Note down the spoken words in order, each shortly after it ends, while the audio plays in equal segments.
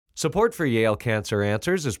Support for Yale Cancer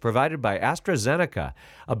Answers is provided by AstraZeneca,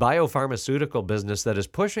 a biopharmaceutical business that is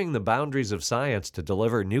pushing the boundaries of science to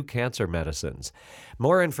deliver new cancer medicines.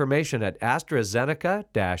 More information at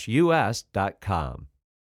AstraZeneca-US.com.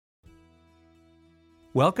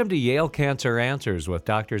 Welcome to Yale Cancer Answers with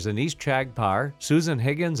Drs. Anees Chagpar, Susan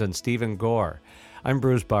Higgins, and Stephen Gore. I'm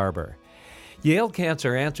Bruce Barber. Yale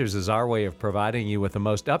Cancer Answers is our way of providing you with the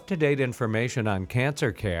most up-to-date information on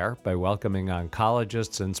cancer care by welcoming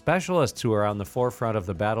oncologists and specialists who are on the forefront of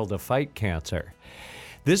the battle to fight cancer.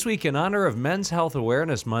 This week, in honor of Men's Health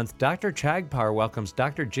Awareness Month, Dr. Chagpar welcomes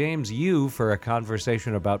Dr. James Yu for a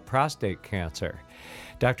conversation about prostate cancer.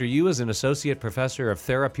 Dr. Yu is an associate professor of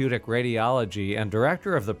therapeutic radiology and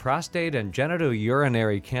director of the Prostate and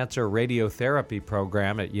Genitourinary Cancer Radiotherapy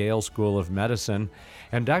program at Yale School of Medicine.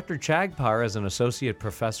 And Dr. Chagpar is an associate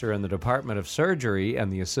professor in the Department of Surgery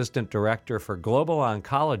and the assistant director for global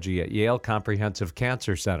oncology at Yale Comprehensive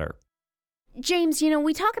Cancer Center. James,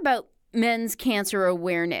 we talk about men's cancer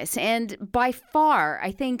awareness, and by far,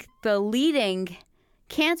 I think the leading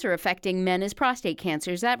cancer affecting men is prostate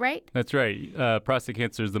cancer. Is that right? That's right. Prostate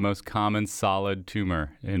cancer is the most common solid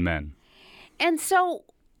tumor in men. And so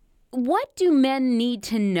what do men need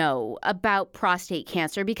to know about prostate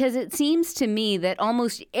cancer? Because it seems to me that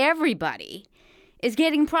almost everybody is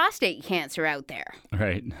getting prostate cancer out there.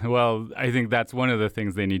 Right. Well, I think that's one of the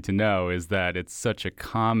things they need to know is that it's such a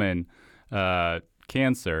common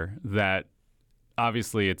cancer that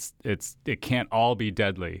obviously it can't all be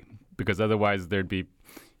deadly, because otherwise there'd be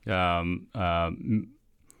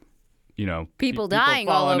people dying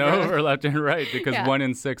all falling over. over left and right, because Yeah. 1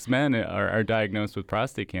 in 6 men are diagnosed with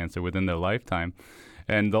prostate cancer within their lifetime.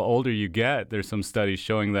 And the older you get, there's some studies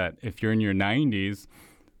showing that if you're in your 90s,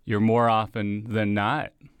 you're more often than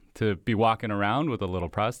not to be walking around with a little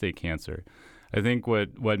prostate cancer. I think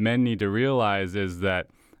what men need to realize is that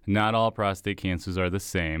not all prostate cancers are the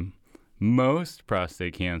same. Most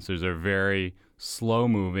prostate cancers are very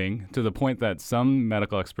slow-moving, to the point that some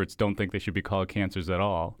medical experts don't think they should be called cancers at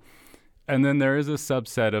all. And then there is a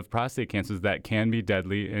subset of prostate cancers that can be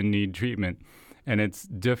deadly and need treatment. And it's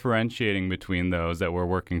differentiating between those that we're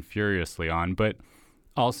working furiously on, but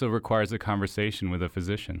also requires a conversation with a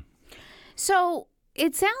physician. So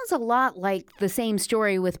it sounds a lot like the same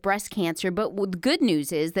story with breast cancer, but the good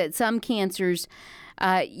news is that some cancers,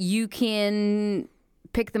 you can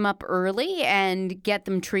pick them up early and get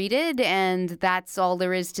them treated, and that's all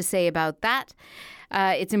there is to say about that.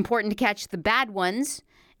 It's important to catch the bad ones,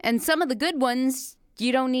 and some of the good ones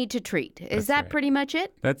you don't need to treat. Is that right? Pretty much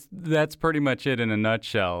it? That's pretty much it in a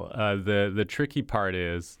nutshell. The tricky part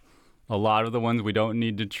is a lot of the ones we don't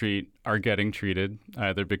need to treat are getting treated,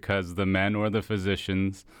 either because the men or the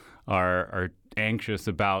physicians are anxious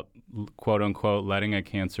about, quote unquote, letting a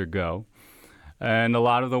cancer go. And a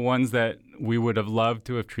lot of the ones that we would have loved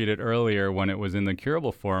to have treated earlier when it was in the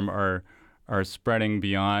curable form are spreading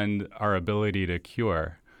beyond our ability to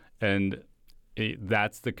cure. And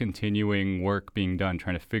that's the continuing work being done,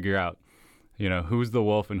 trying to figure out, who's the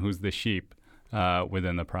wolf and who's the sheep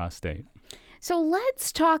within the prostate. So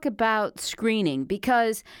let's talk about screening,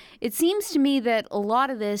 because it seems to me that a lot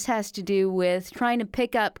of this has to do with trying to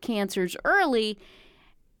pick up cancers early.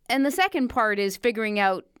 And the second part is figuring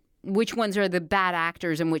out which ones are the bad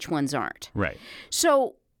actors and which ones aren't. Right.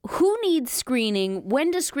 So who needs screening?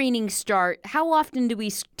 When does screening start? How often do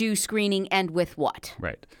we do screening, and with what?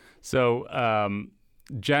 Right. So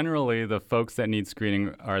generally, the folks that need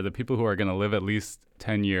screening are the people who are going to live at least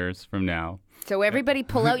 10 years from now. So everybody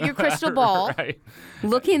pull out your crystal ball, right.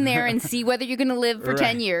 Look in there and see whether you're going to live for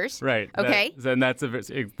 10 years. Right. Okay. That's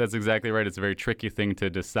exactly right. It's a very tricky thing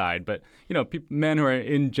to decide. But, men who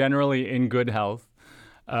are generally in good health,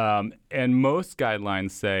 and most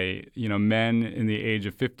guidelines say, men in the age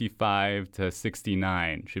of 55 to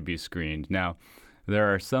 69 should be screened. Now,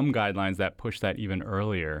 there are some guidelines that push that even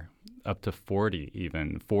earlier, up to 40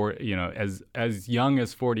 even, as young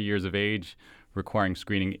as 40 years of age, requiring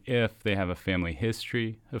screening if they have a family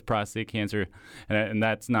history of prostate cancer. And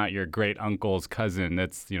that's not your great uncle's cousin.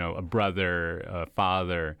 That's, a brother, a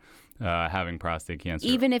father having prostate cancer.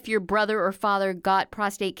 Even if your brother or father got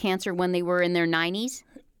prostate cancer when they were in their 90s?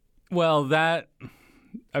 Well, that's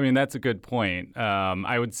a good point.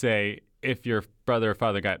 I would say if your brother or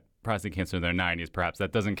father got prostate cancer in their 90s, perhaps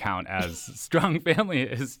that doesn't count as strong family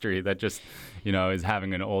history. That just, is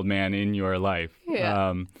having an old man in your life.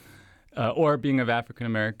 Yeah. Or being of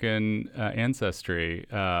African-American ancestry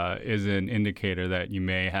is an indicator that you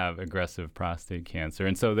may have aggressive prostate cancer.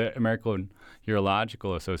 And so the American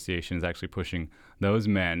Urological Association is actually pushing those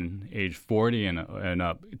men age 40 and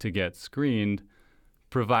up to get screened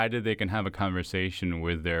provided they can have a conversation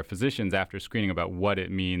with their physicians after screening about what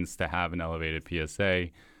it means to have an elevated PSA,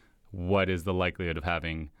 what is the likelihood of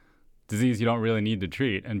having disease you don't really need to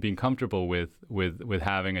treat, and being comfortable with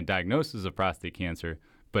having a diagnosis of prostate cancer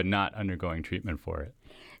but not undergoing treatment for it.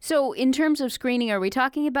 So in terms of screening, are we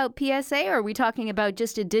talking about PSA, or are we talking about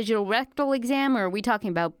just a digital rectal exam, or are we talking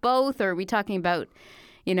about both, or are we talking about,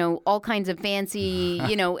 all kinds of fancy,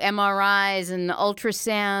 MRIs and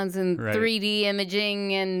ultrasounds and Right. 3D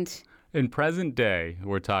imaging and... In present day,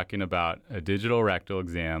 we're talking about a digital rectal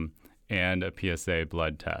exam and a PSA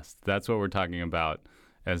blood test. That's what we're talking about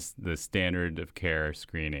as the standard of care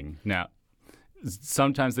screening. Now,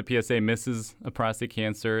 sometimes the PSA misses a prostate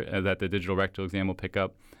cancer that the digital rectal exam will pick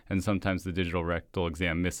up, and sometimes the digital rectal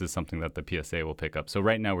exam misses something that the PSA will pick up. So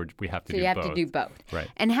right now we have to do both. So you have to do both. Right.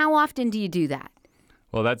 And how often do you do that?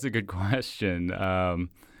 Well, that's a good question.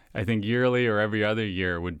 I think yearly or every other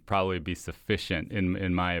year would probably be sufficient,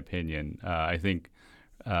 in my opinion. I think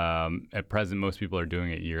at present most people are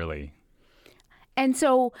doing it yearly. And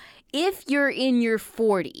so if you're in your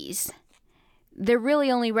 40s, they're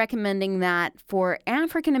really only recommending that for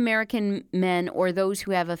African American men or those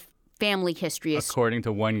who have a family history. According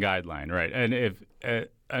to one guideline, right. And if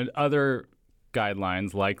and other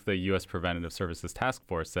guidelines, like the U.S. Preventative Services Task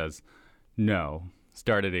Force, says no,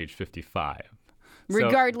 start at age 55.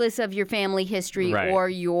 Regardless of your family history Right. or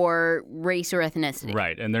your race or ethnicity.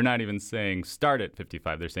 Right. And they're not even saying start at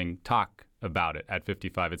 55. They're saying talk about it at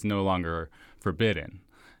 55. It's no longer forbidden.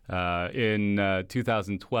 In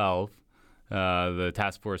 2012, the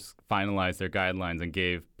task force finalized their guidelines and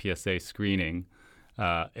gave PSA screening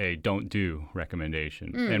a don't do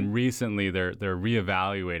recommendation. And recently they're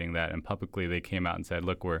reevaluating that, and publicly they came out and said,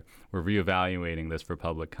 look, we're reevaluating this for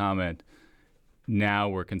public comment. Now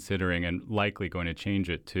we're considering and likely going to change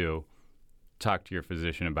it to talk to your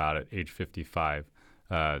physician about it, age 55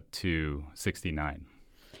 to 69.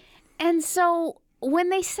 And so when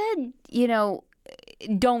they said,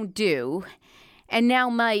 don't do, and now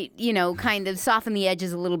might, kind of soften the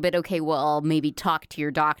edges a little bit, okay, well, maybe talk to your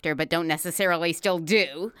doctor, but don't necessarily still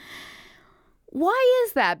do. Why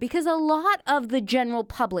is that? Because a lot of the general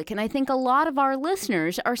public, and I think a lot of our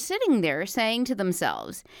listeners, are sitting there saying to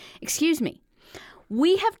themselves, excuse me,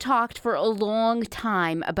 we have talked for a long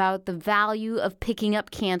time about the value of picking up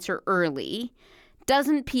cancer early.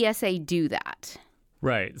 Doesn't PSA do that?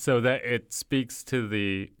 Right. So that it speaks to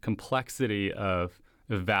the complexity of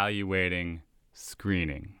evaluating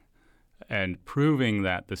screening and proving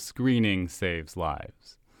that the screening saves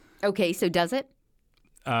lives. Okay, so does it?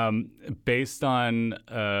 Based on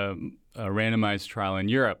a randomized trial in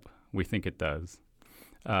Europe, we think it does.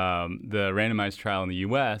 The randomized trial in the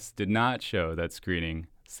U.S. did not show that screening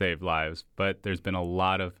saved lives, but there's been a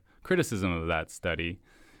lot of criticism of that study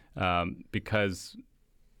because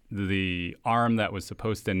the arm that was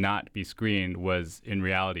supposed to not be screened was in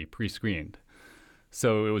reality pre-screened.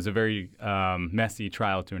 So it was a very messy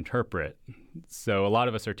trial to interpret. So a lot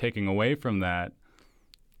of us are taking away from that,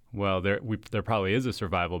 well, there probably is a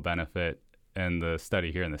survival benefit, and the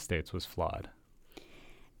study here in the States was flawed.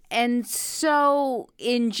 And so,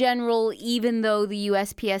 in general, even though the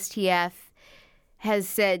USPSTF has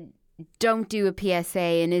said don't do a PSA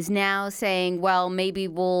and is now saying, well, maybe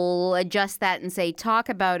we'll adjust that and say talk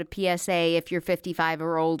about a PSA if you're 55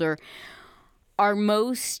 or older, are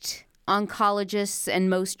most oncologists and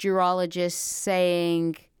most urologists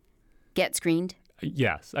saying get screened?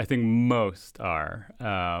 Yes, I think most are.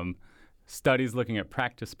 Studies looking at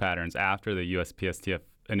practice patterns after the USPSTF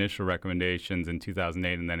initial recommendations in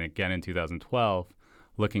 2008 and then again in 2012,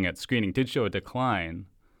 looking at screening, did show a decline,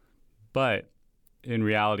 but in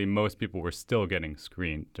reality, most people were still getting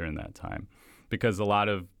screened during that time because a lot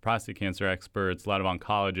of prostate cancer experts, a lot of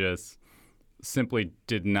oncologists simply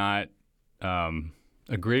did not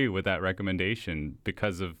agree with that recommendation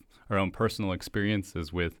because of our own personal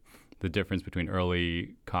experiences with the difference between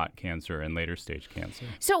early caught cancer and later stage cancer.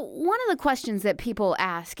 So one of the questions that people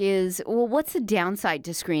ask is, well, what's the downside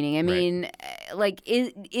to screening? I mean, like,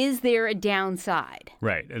 is there a downside?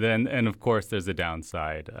 Right. And of course, there's a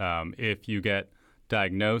downside. If you get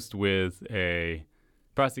diagnosed with a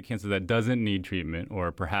prostate cancer that doesn't need treatment,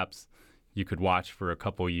 or perhaps you could watch for a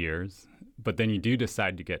couple years, but then you do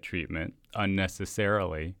decide to get treatment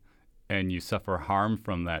unnecessarily and you suffer harm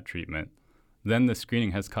from that treatment, then the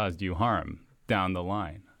screening has caused you harm down the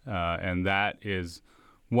line. And that is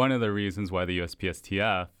one of the reasons why the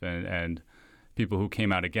USPSTF and people who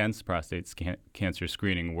came out against prostate cancer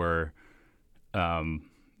screening were,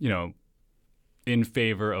 in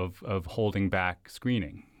favor of holding back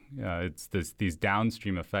screening. It's these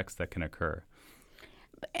downstream effects that can occur.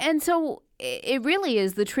 And so it really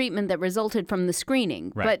is the treatment that resulted from the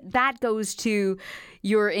screening. Right. But that goes to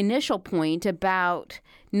your initial point about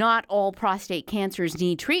not all prostate cancers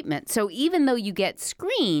need treatment. So even though you get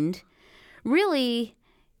screened, really,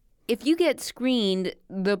 if you get screened,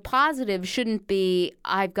 the positive shouldn't be,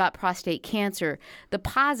 I've got prostate cancer. The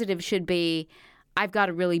positive should be, I've got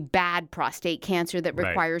a really bad prostate cancer that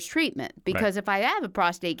requires treatment. Because if I have a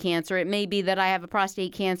prostate cancer, it may be that I have a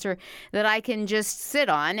prostate cancer that I can just sit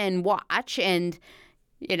on and watch and,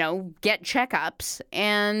 get checkups,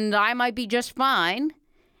 and I might be just fine.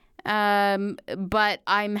 But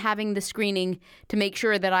I'm having the screening to make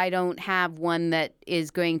sure that I don't have one that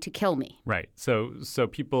is going to kill me. Right. So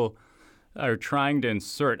people are trying to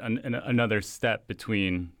insert another step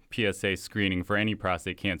between PSA screening for any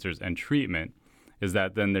prostate cancers and treatment, is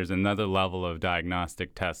that then there's another level of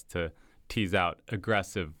diagnostic test to tease out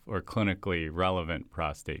aggressive or clinically relevant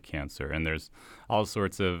prostate cancer. And there's all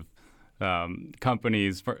sorts of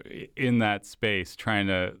companies in that space trying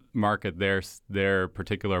to market their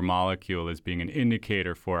particular molecule as being an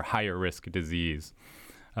indicator for higher risk disease.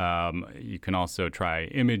 You can also try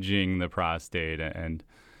imaging the prostate and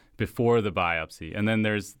before the biopsy. And then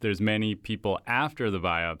there's many people after the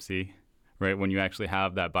biopsy, right, when you actually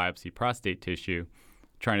have that biopsy prostate tissue,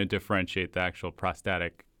 trying to differentiate the actual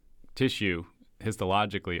prostatic tissue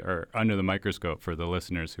histologically or under the microscope for the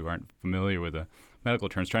listeners who aren't familiar with the medical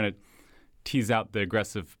terms, trying to tease out the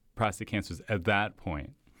aggressive prostate cancers at that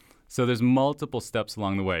point. So there's multiple steps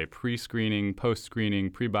along the way, pre-screening, post-screening,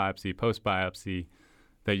 pre-biopsy, post-biopsy,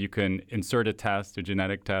 that you can insert a test, a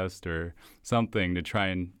genetic test or something to try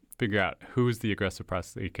and figure out who's the aggressive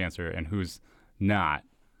prostate cancer and who's not.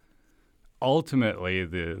 Ultimately,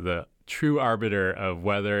 the true arbiter of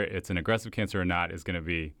whether it's an aggressive cancer or not is going to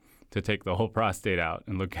be to take the whole prostate out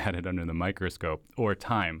and look at it under the microscope, or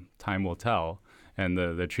time. Time will tell. And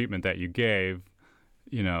the treatment that you gave,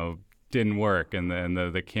 didn't work, and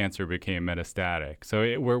the cancer became metastatic.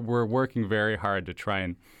 So we're working very hard to try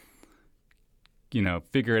and,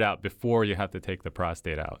 figure it out before you have to take the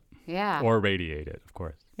prostate out. Yeah. Or radiate it, of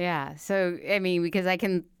course. Yeah. So, because I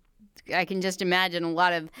can just imagine a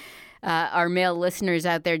lot of our male listeners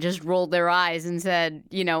out there just rolled their eyes and said,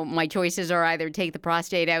 my choices are either take the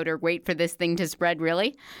prostate out or wait for this thing to spread,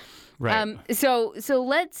 really? Right. So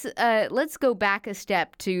let's go back a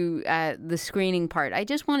step to the screening part. I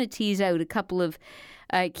just want to tease out a couple of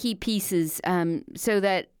key pieces so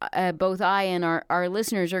that both I and our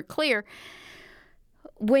listeners are clear.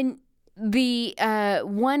 When the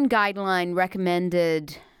one guideline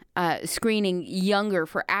recommended screening younger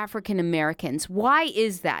for African Americans, why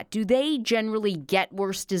is that? Do they generally get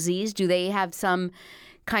worse disease? Do they have some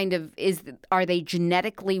kind of, are they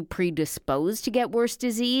genetically predisposed to get worse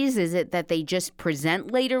disease? Is it that they just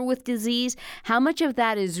present later with disease? How much of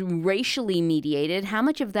that is racially mediated? How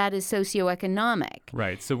much of that is socioeconomic?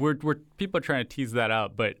 Right. So we're people are trying to tease that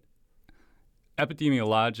out, but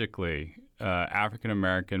epidemiologically, African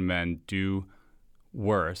American men do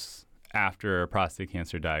worse after a prostate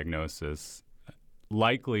cancer diagnosis,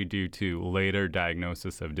 likely due to later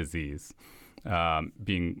diagnosis of disease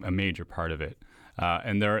being a major part of it.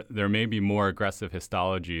 And there may be more aggressive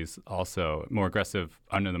histologies also, more aggressive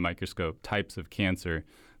under the microscope types of cancer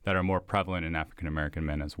that are more prevalent in African American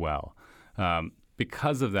men as well.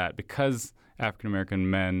 Because of that, because African American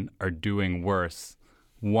men are doing worse,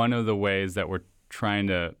 one of the ways that we're trying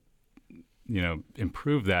to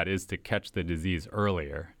improve that is to catch the disease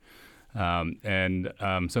earlier. And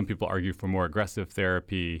some people argue for more aggressive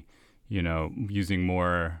therapy, using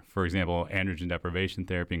more, for example, androgen deprivation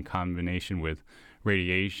therapy in combination with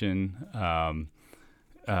radiation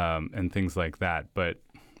and things like that. But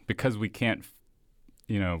because we can't,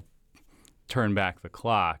 turn back the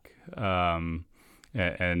clock and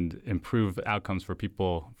improve outcomes for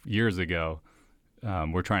people years ago,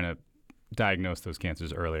 we're trying to diagnose those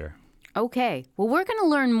cancers earlier. Okay. Well, we're going to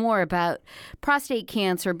learn more about prostate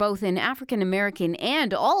cancer, both in African American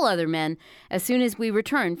and all other men, as soon as we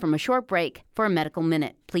return from a short break for a medical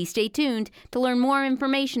minute. Please stay tuned to learn more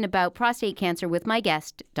information about prostate cancer with my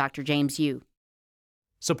guest, Dr. James Yu.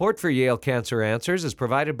 Support for Yale Cancer Answers is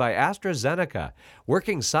provided by AstraZeneca,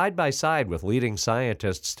 working side by side with leading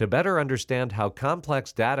scientists to better understand how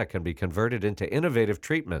complex data can be converted into innovative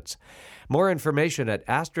treatments. More information at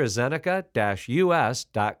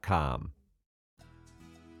AstraZeneca-US.com.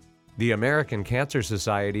 The American Cancer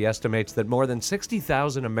Society estimates that more than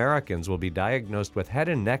 60,000 Americans will be diagnosed with head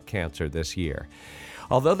and neck cancer this year.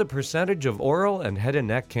 Although the percentage of oral and head and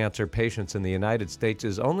neck cancer patients in the United States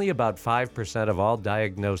is only about 5% of all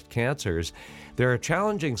diagnosed cancers, there are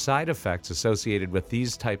challenging side effects associated with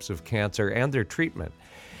these types of cancer and their treatment.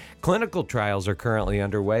 Clinical trials are currently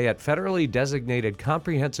underway at federally designated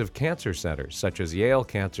comprehensive cancer centers, such as Yale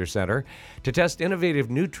Cancer Center, to test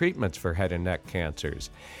innovative new treatments for head and neck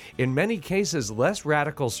cancers. In many cases, less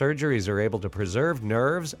radical surgeries are able to preserve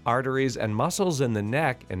nerves, arteries, and muscles in the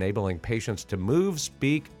neck, enabling patients to move,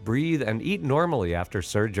 speak, breathe, and eat normally after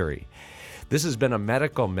surgery. This has been a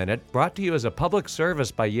Medical Minute, brought to you as a public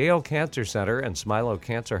service by Yale Cancer Center and Smilow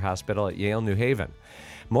Cancer Hospital at Yale, New Haven.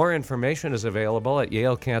 More information is available at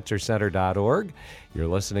yalecancercenter.org. You're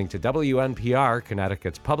listening to WNPR,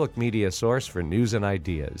 Connecticut's public media source for news and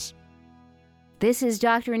ideas. This is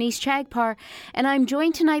Dr. Anees Chagpar, and I'm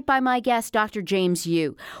joined tonight by my guest, Dr. James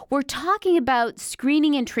Yu. We're talking about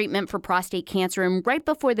screening and treatment for prostate cancer, and right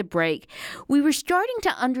before the break, we were starting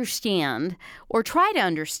to understand, or try to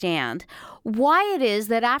understand, why it is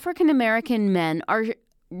that African American men are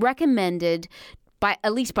recommended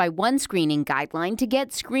at least by one screening guideline, to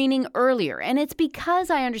get screening earlier. And it's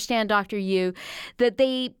because, I understand, Dr. Yu, that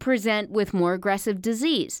they present with more aggressive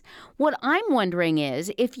disease. What I'm wondering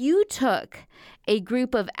is, if you took a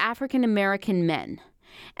group of African American men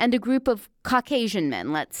and a group of Caucasian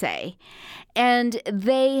men, let's say, and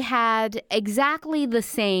they had exactly the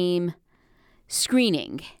same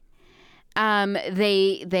screening,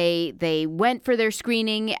 they went for their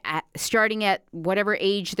screening starting at whatever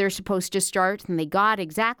age they're supposed to start, and they got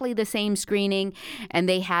exactly the same screening, and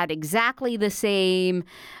they had exactly the same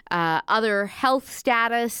other health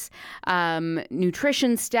status,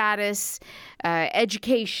 nutrition status,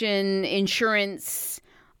 education, insurance,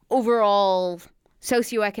 overall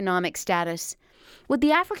socioeconomic status. Would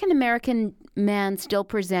the African American man still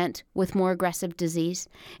present with more aggressive disease?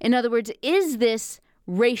 In other words, is this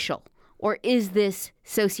racial? Or is this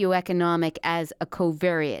socioeconomic as a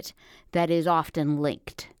covariate that is often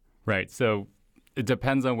linked? Right. So it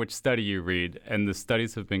depends on which study you read, and the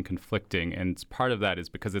studies have been conflicting. And part of that is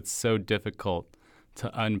because it's so difficult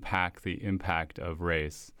to unpack the impact of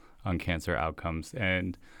race on cancer outcomes.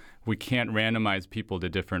 And we can't randomize people to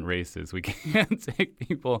different races. We can't take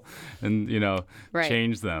people and, right.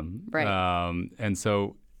 change them. Right. And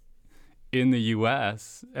so in the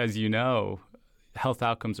U.S., as you know, health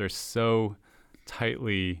outcomes are so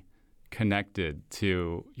tightly connected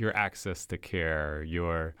to your access to care,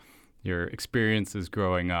 your experiences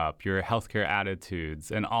growing up, your healthcare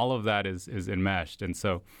attitudes, and all of that is enmeshed. And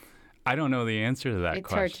so I don't know the answer to that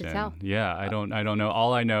question. It's hard to tell. Yeah, I don't know.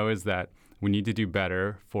 All I know is that we need to do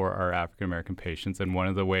better for our African American patients, and one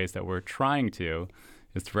of the ways that we're trying to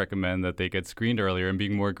is to recommend that they get screened earlier and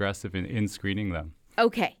being more aggressive in screening them.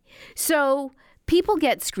 Okay. So people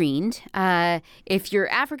get screened. If you're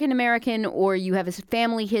African American or you have a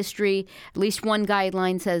family history, at least one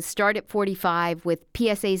guideline says start at 45 with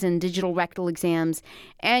PSAs and digital rectal exams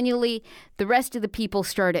annually. The rest of the people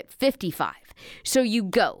start at 55. So you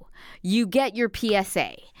get your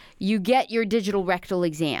PSA, you get your digital rectal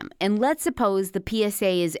exam, and let's suppose the PSA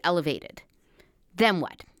is elevated. Then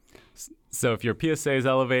what? So if your PSA is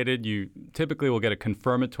elevated, you typically will get a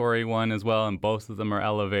confirmatory one as well, and both of them are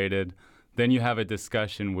elevated. Then you have a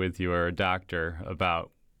discussion with your doctor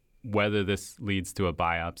about whether this leads to a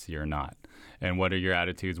biopsy or not, and what are your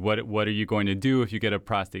attitudes. What are you going to do if you get a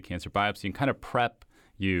prostate cancer biopsy, and kind of prep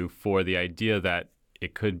you for the idea that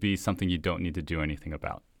it could be something you don't need to do anything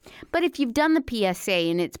about. But if you've done the PSA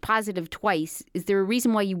and it's positive twice, is there a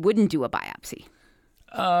reason why you wouldn't do a biopsy?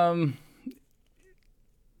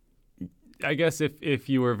 I guess if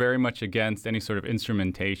you were very much against any sort of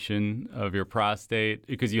instrumentation of your prostate,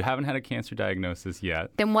 because you haven't had a cancer diagnosis yet.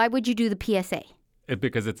 Then why would you do the PSA?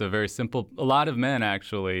 Because it's a very simple, a lot of men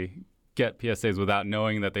actually get PSAs without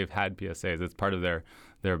knowing that they've had PSAs. It's part of their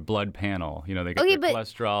blood panel. They get their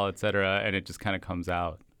cholesterol, et cetera, and it just kind of comes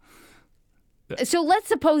out. So let's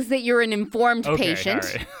suppose that you're an informed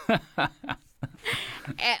patient. All right.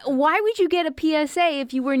 Why would you get a PSA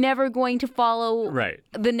if you were never going to follow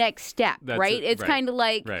the next step, right? It's kind of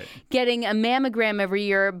like getting a mammogram every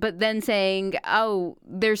year, but then saying, oh,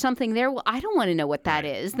 there's something there. Well, I don't want to know what that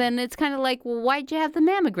is. Then it's kind of like, well, why'd you have the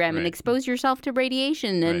mammogram and expose yourself to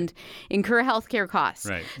radiation and incur healthcare costs?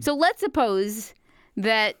 Right. So let's suppose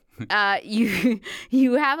that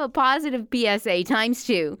you have a positive PSA times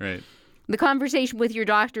 2. Right. The conversation with your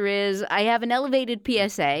doctor is, I have an elevated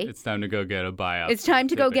PSA. It's time to go get a biopsy. It's time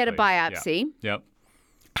to go get a biopsy. Yeah. Yep.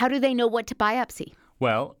 How do they know what to biopsy?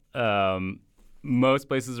 Well, most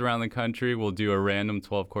places around the country will do a random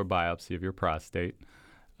 12-core biopsy of your prostate.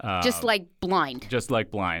 Just like blind. Just like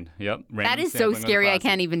blind. Yep. That is so scary, I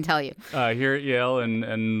can't even tell you. Here at Yale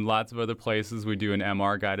and lots of other places, we do an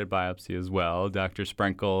MR-guided biopsy as well. Dr.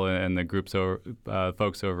 Sprinkle and the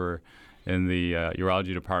folks over in the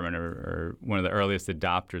urology department are one of the earliest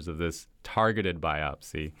adopters of this targeted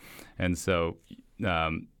biopsy. And so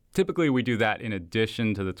typically we do that in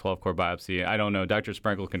addition to the 12-core biopsy. I don't know. Dr.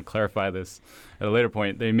 Sprinkle can clarify this at a later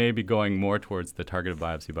point. They may be going more towards the targeted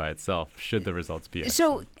biopsy by itself, should the results be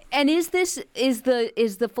excellent. So, and is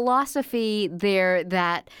the philosophy there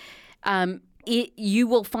that you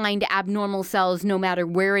will find abnormal cells no matter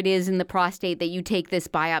where it is in the prostate that you take this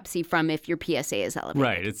biopsy from if your PSA is elevated?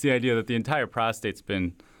 Right. It's the idea that the entire prostate's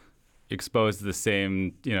been exposed to the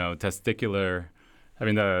same, the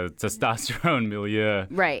testosterone milieu.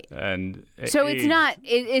 Right. And so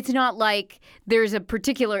it's not like there's a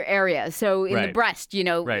particular area. So in the breast,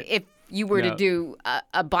 if you were to do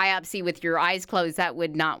a biopsy with your eyes closed, that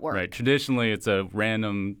would not work. Right. Traditionally, it's a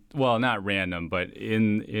random, well, not random, but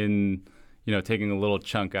in taking a little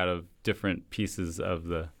chunk out of different pieces of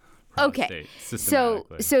the prostate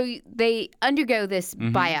systematically. So they undergo this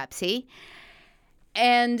biopsy,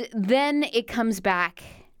 and then it comes back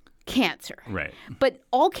cancer. Right. But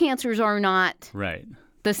all cancers are not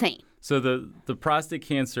the same. So the prostate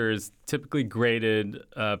cancer is typically graded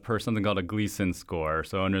per something called a Gleason score.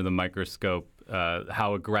 So under the microscope,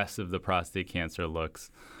 how aggressive the prostate cancer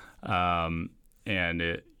looks. And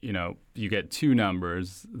you get two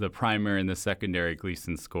numbers, the primary and the secondary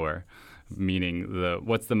Gleason score, meaning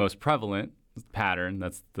what's the most prevalent pattern,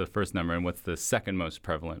 that's the first number, and what's the second most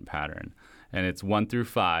prevalent pattern. And it's 1 through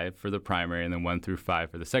 5 for the primary and then 1 through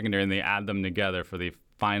 5 for the secondary, and they add them together for the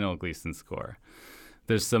final Gleason score.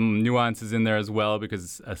 There's some nuances in there as well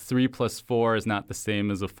because a 3 plus 4 is not the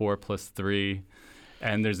same as a 4 plus 3.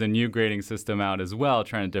 And there's a new grading system out as well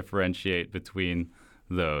trying to differentiate between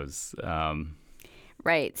those.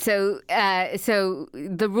 Right. So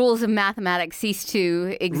the rules of mathematics cease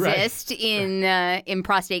to exist in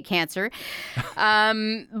prostate cancer.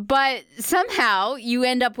 But somehow you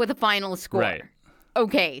end up with a final score. Right.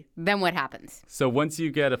 Okay. Then what happens? So once you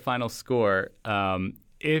get a final score,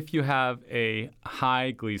 if you have a high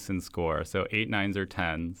Gleason score, so 8, 9s, or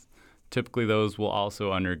 10s, typically those will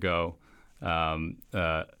also undergo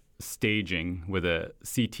staging with a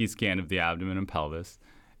CT scan of the abdomen and pelvis,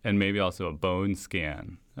 and maybe also a bone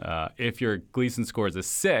scan. If your Gleason score is a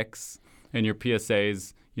 6 and your PSA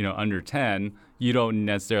is under 10, you don't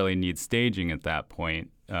necessarily need staging at that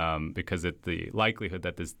point because the likelihood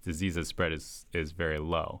that this disease has spread is very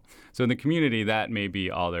low. So in the community, that may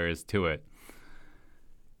be all there is to it.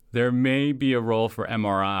 There may be a role for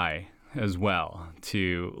MRI as well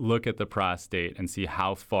to look at the prostate and see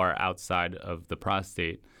how far outside of the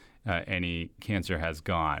prostate any cancer has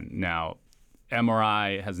gone. Now,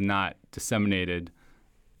 MRI has not disseminated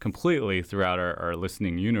completely throughout our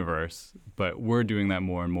listening universe, but we're doing that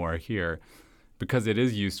more and more here because it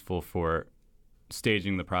is useful for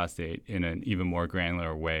staging the prostate in an even more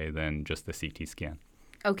granular way than just the CT scan.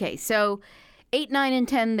 Okay, so 8, 9, and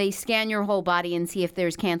 10, they scan your whole body and see if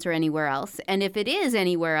there's cancer anywhere else. And if it is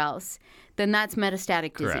anywhere else, then that's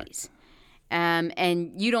metastatic disease.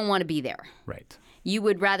 And you don't want to be there. Right. You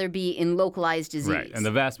would rather be in localized disease. Right, and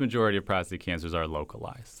the vast majority of prostate cancers are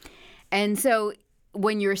localized. And so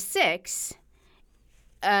when you're 6,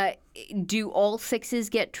 do all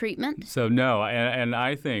 6s get treatment? So no, and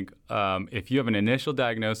I think if you have an initial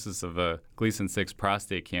diagnosis of a Gleason 6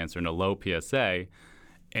 prostate cancer and a low PSA,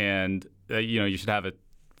 and you should have a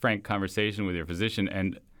frank conversation with your physician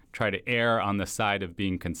and try to err on the side of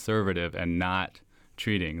being conservative and not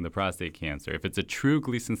treating the prostate cancer. If it's a true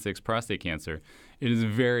Gleason 6 prostate cancer, it is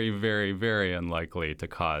very, very, very unlikely to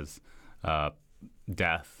cause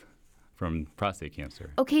death from prostate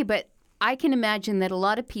cancer. Okay, but I can imagine that a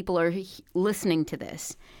lot of people are listening to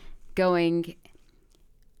this going,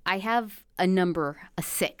 I have a number, a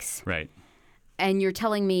 6. Right. And you're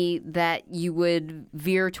telling me that you would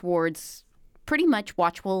veer towards pretty much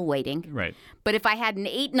watchful waiting. Right. But if I had an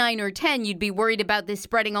 8, 9, or 10, you'd be worried about this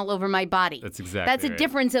spreading all over my body. That's exactly That's a right.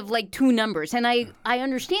 difference of like 2 numbers. And I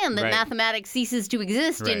understand that mathematics ceases to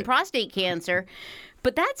exist in prostate cancer,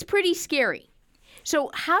 but that's pretty scary. So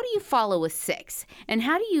how do you follow a 6? And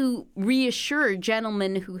how do you reassure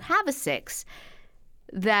gentlemen who have a 6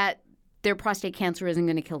 that their prostate cancer isn't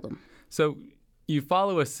going to kill them? So you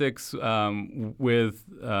follow a 6 with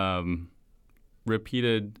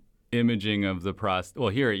repeated imaging of the prostate. Well,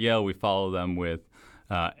 here at Yale, we follow them with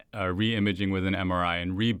re-imaging with an MRI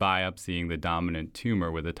and re-biopsying the dominant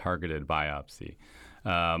tumor with a targeted biopsy.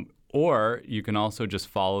 Or you can also just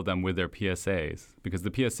follow them with their PSAs, because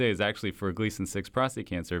the PSA is actually, for Gleason 6 prostate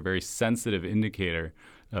cancer, a very sensitive indicator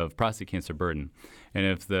of prostate cancer burden. And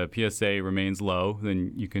if the PSA remains low,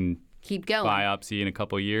 then you can keep going. Biopsy in a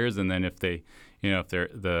couple of years, and then if the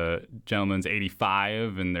gentleman's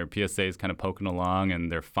 85 and their PSA is kind of poking along and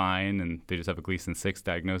they're fine and they just have a Gleason 6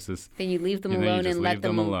 diagnosis, then you leave them alone and let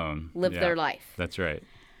them live their life. That's right.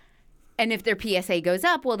 And if their PSA goes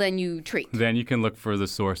up, well, then you treat. Then you can look for the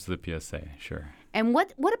source of the PSA, sure. And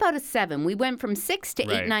what about a 7? We went from 6 to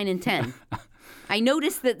 8, 9, and 10. I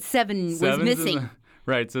noticed that 7 was missing.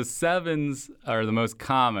 Right, so 7s are the most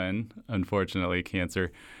common, unfortunately,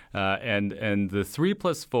 cancer. And the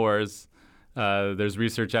 3+4s, there's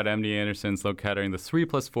research at MD Anderson, Sloan Kettering. The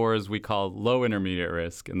 3+4s we call low intermediate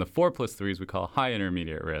risk, and the 4+3s we call high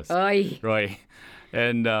intermediate risk. Oy. Right.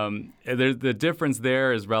 And the difference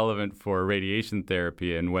there is relevant for radiation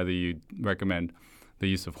therapy and whether you recommend the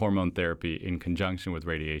use of hormone therapy in conjunction with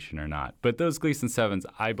radiation or not. But those Gleason 7s,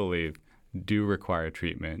 I believe, do require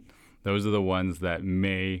treatment. Those are the ones that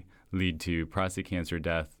may lead to prostate cancer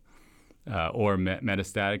death or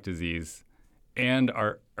metastatic disease, and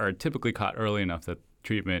are typically caught early enough that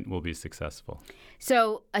treatment will be successful.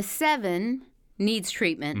 So a 7 needs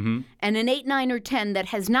treatment, and an 8, 9, or 10 that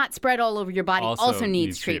has not spread all over your body also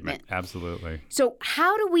needs treatment. Absolutely. So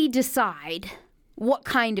how do we decide what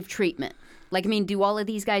kind of treatment? Like, I mean, do all of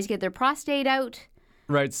these guys get their prostate out?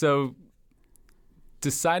 Right. So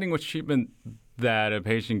deciding which treatment that a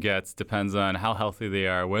patient gets depends on how healthy they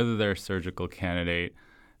are, whether they're a surgical candidate,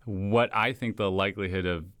 what I think the likelihood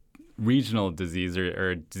of regional disease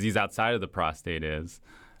or disease outside of the prostate is.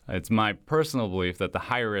 It's my personal belief that the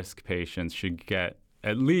high-risk patients should get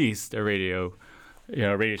at least a radiation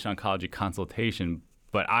oncology consultation,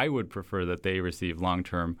 but I would prefer that they receive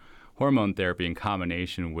long-term hormone therapy in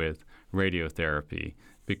combination with radiotherapy,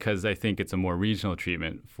 because I think it's a more regional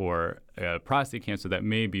treatment for prostate cancer that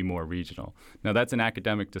may be more regional. Now, that's an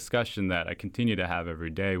academic discussion that I continue to have every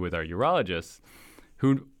day with our urologists,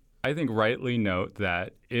 who I think rightly note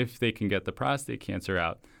that if they can get the prostate cancer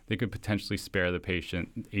out, they could potentially spare the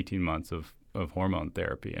patient 18 months of hormone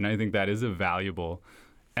therapy. And I think that is a valuable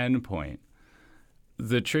endpoint.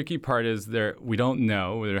 The tricky part is we don't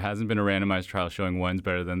know. There hasn't been a randomized trial showing one's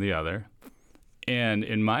better than the other. And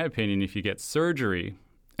in my opinion, if you get surgery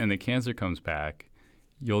and the cancer comes back,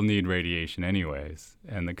 you'll need radiation anyways.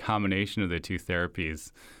 And the combination of the two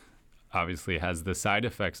therapies obviously has the side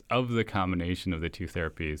effects of the combination of the two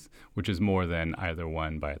therapies, which is more than either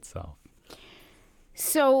one by itself.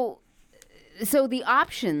 So the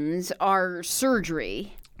options are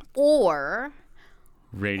surgery or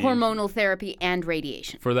hormonal therapy and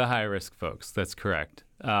radiation. For the high-risk folks, that's correct.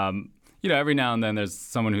 Every now and then there's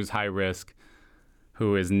someone who's high risk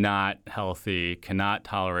who is not healthy, cannot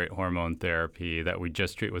tolerate hormone therapy, that we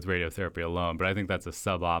just treat with radiotherapy alone. But I think that's a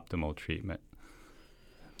suboptimal treatment.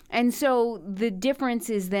 And so the difference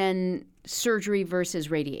is then surgery versus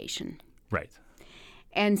radiation. Right.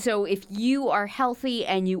 And so if you are healthy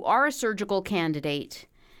and you are a surgical candidate,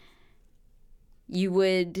 you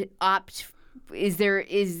would opt. Is there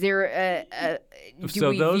a do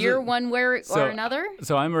we veer one way or another?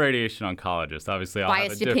 So I'm a radiation oncologist. Obviously, I'll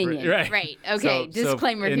biased have a opinion. Right. Okay.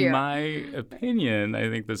 Disclaimer in here. In my opinion, I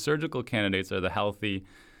think the surgical candidates are the healthy,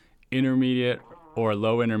 intermediate or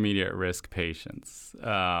low intermediate risk patients.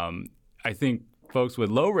 I think folks with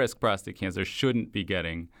low risk prostate cancer shouldn't be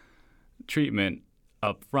getting treatment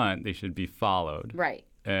up front. They should be followed. Right.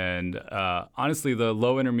 And honestly, the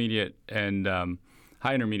low intermediate and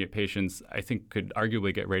high intermediate patients, I think, could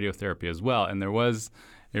arguably get radiotherapy as well. And there was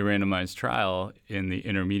a randomized trial in the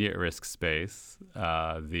intermediate risk space,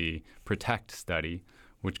 the PROTECT study,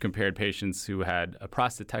 which compared patients who had a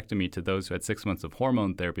prostatectomy to those who had 6 months of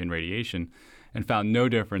hormone therapy and radiation, and found no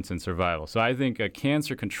difference in survival. So I think a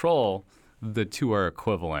cancer control, the two are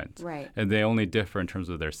equivalent. Right. And they only differ in terms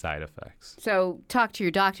of their side effects. So talk to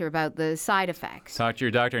your doctor about the side effects. Talk to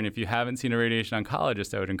your doctor. And if you haven't seen a radiation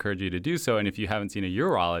oncologist, I would encourage you to do so. And if you haven't seen a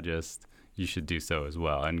urologist, you should do so as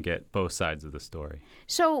well and get both sides of the story.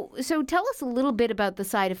 So tell us a little bit about the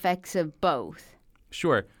side effects of both.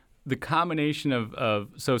 Sure. The combination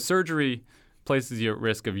of surgery places you at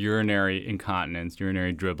risk of urinary incontinence,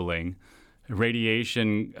 urinary dribbling.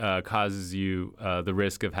 Radiation causes you the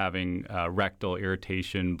risk of having rectal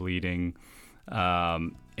irritation, bleeding,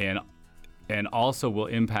 and also will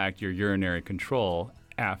impact your urinary control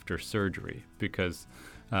after surgery, because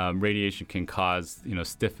radiation can cause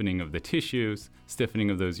stiffening of the tissues, stiffening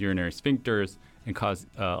of those urinary sphincters, and cause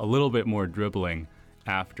a little bit more dribbling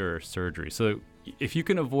after surgery. So if you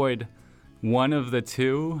can avoid one of the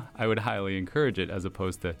two, I would highly encourage it, as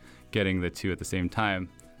opposed to getting the two at the same time.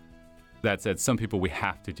 That said, some people we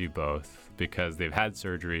have to do both because they've had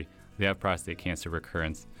surgery, they have prostate cancer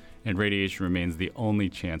recurrence, and radiation remains the only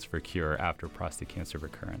chance for cure after prostate cancer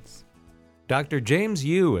recurrence. Dr. James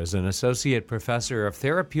Yu is an associate professor of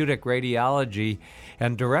therapeutic radiology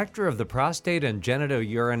and director of the Prostate and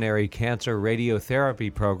Genitourinary Cancer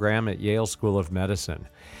Radiotherapy program at Yale School of Medicine.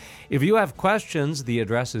 If you have questions, the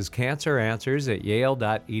address is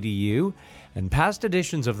canceranswers@yale.edu, and past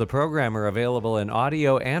editions of the program are available in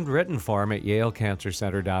audio and written form at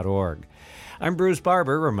yalecancercenter.org. I'm Bruce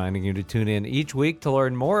Barber, reminding you to tune in each week to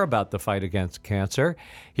learn more about the fight against cancer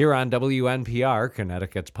here on WNPR,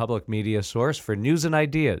 Connecticut's public media source for news and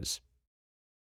ideas.